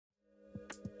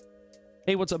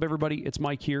Hey, what's up everybody? It's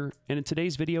Mike here, and in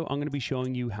today's video, I'm going to be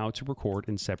showing you how to record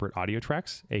in separate audio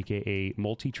tracks, aka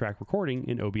multi-track recording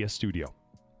in OBS Studio.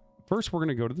 First, we're going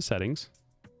to go to the settings.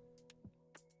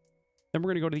 Then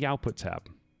we're going to go to the output tab.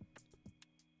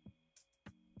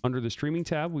 Under the streaming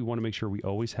tab, we want to make sure we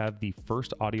always have the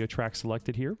first audio track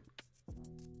selected here.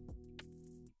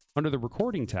 Under the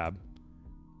recording tab,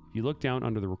 if you look down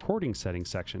under the recording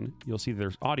settings section, you'll see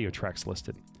there's audio tracks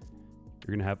listed.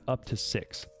 You're going to have up to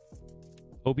 6.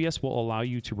 OBS will allow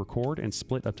you to record and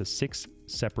split up to 6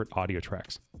 separate audio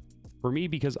tracks. For me,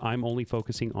 because I'm only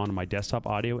focusing on my desktop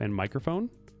audio and microphone,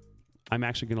 I'm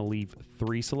actually going to leave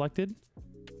 3 selected.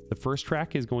 The first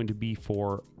track is going to be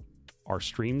for our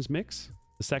streams mix.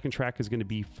 The second track is going to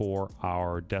be for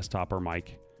our desktop or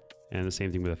mic. And the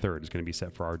same thing with the third is going to be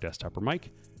set for our desktop or mic,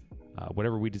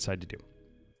 whatever we decide to do.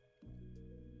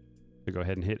 So go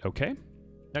ahead and hit OK.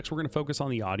 Next, we're going to focus on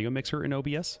the audio mixer in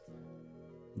OBS.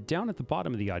 Down at the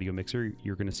bottom of the audio mixer,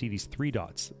 you're going to see these 3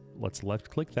 dots. Let's left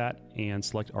click that and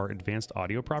select our advanced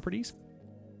audio properties.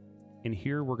 And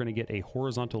here we're going to get a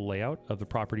horizontal layout of the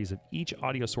properties of each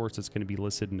audio source that's going to be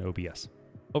listed in OBS.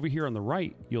 Over here on the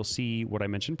right, you'll see what I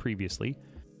mentioned previously,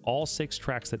 all 6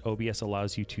 tracks that OBS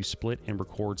allows you to split and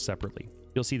record separately.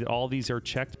 You'll see that all of these are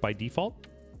checked by default.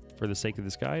 For the sake of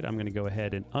this guide, I'm going to go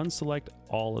ahead and unselect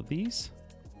all of these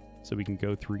so we can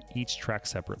go through each track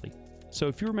separately. So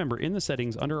if you remember, in the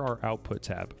settings under our output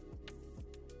tab,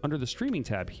 under the streaming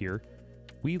tab here,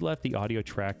 we left the audio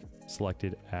track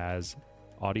selected as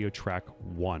audio track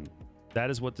 1. That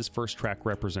is what this first track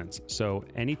represents. So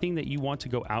anything that you want to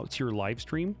go out to your live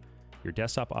stream, your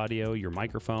desktop audio, your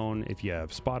microphone, if you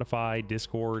have Spotify,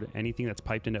 Discord, anything that's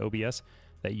piped into OBS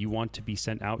that you want to be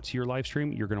sent out to your live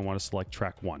stream, you're going to want to select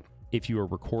track 1. If you are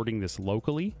recording this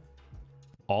locally,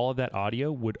 all of that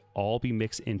audio would all be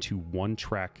mixed into one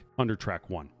track under track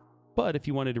 1. But if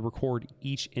you wanted to record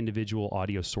each individual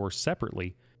audio source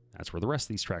separately, that's where the rest of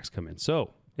these tracks come in.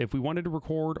 So if we wanted to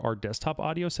record our desktop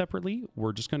audio separately,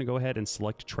 we're just going to go ahead and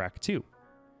select track 2.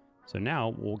 So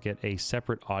now we'll get a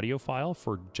separate audio file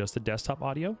for just the desktop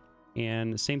audio.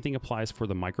 And the same thing applies for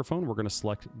the microphone. We're going to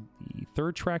select the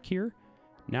 3rd track here.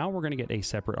 Now we're going to get a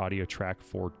separate audio track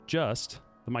for just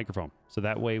the microphone. So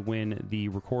that way, when the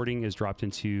recording is dropped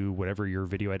into whatever your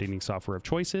video editing software of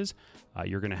choice is,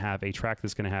 you're going to have a track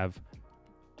that's going to have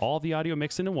all the audio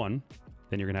mixed into one.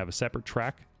 Then you're going to have a separate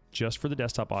track just for the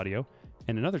desktop audio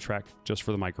and another track just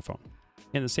for the microphone.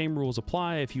 And the same rules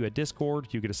apply. If you had Discord,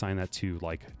 you could assign that to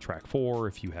like track 4.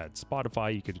 If you had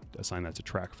Spotify, you could assign that to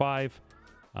track 5,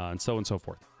 and so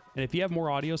forth. And if you have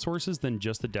more audio sources than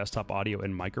just the desktop audio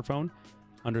and microphone,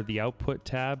 under the output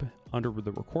tab, under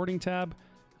the recording tab,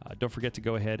 don't forget to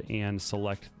go ahead and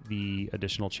select the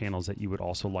additional channels that you would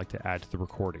also like to add to the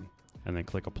recording, and then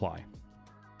click apply.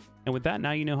 And with that,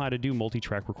 now you know how to do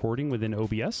multi-track recording within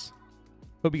OBS.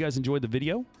 Hope you guys enjoyed the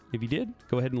video. If you did,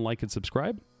 go ahead and like and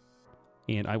subscribe,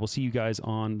 and I will see you guys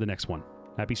on the next one.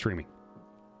 Happy streaming.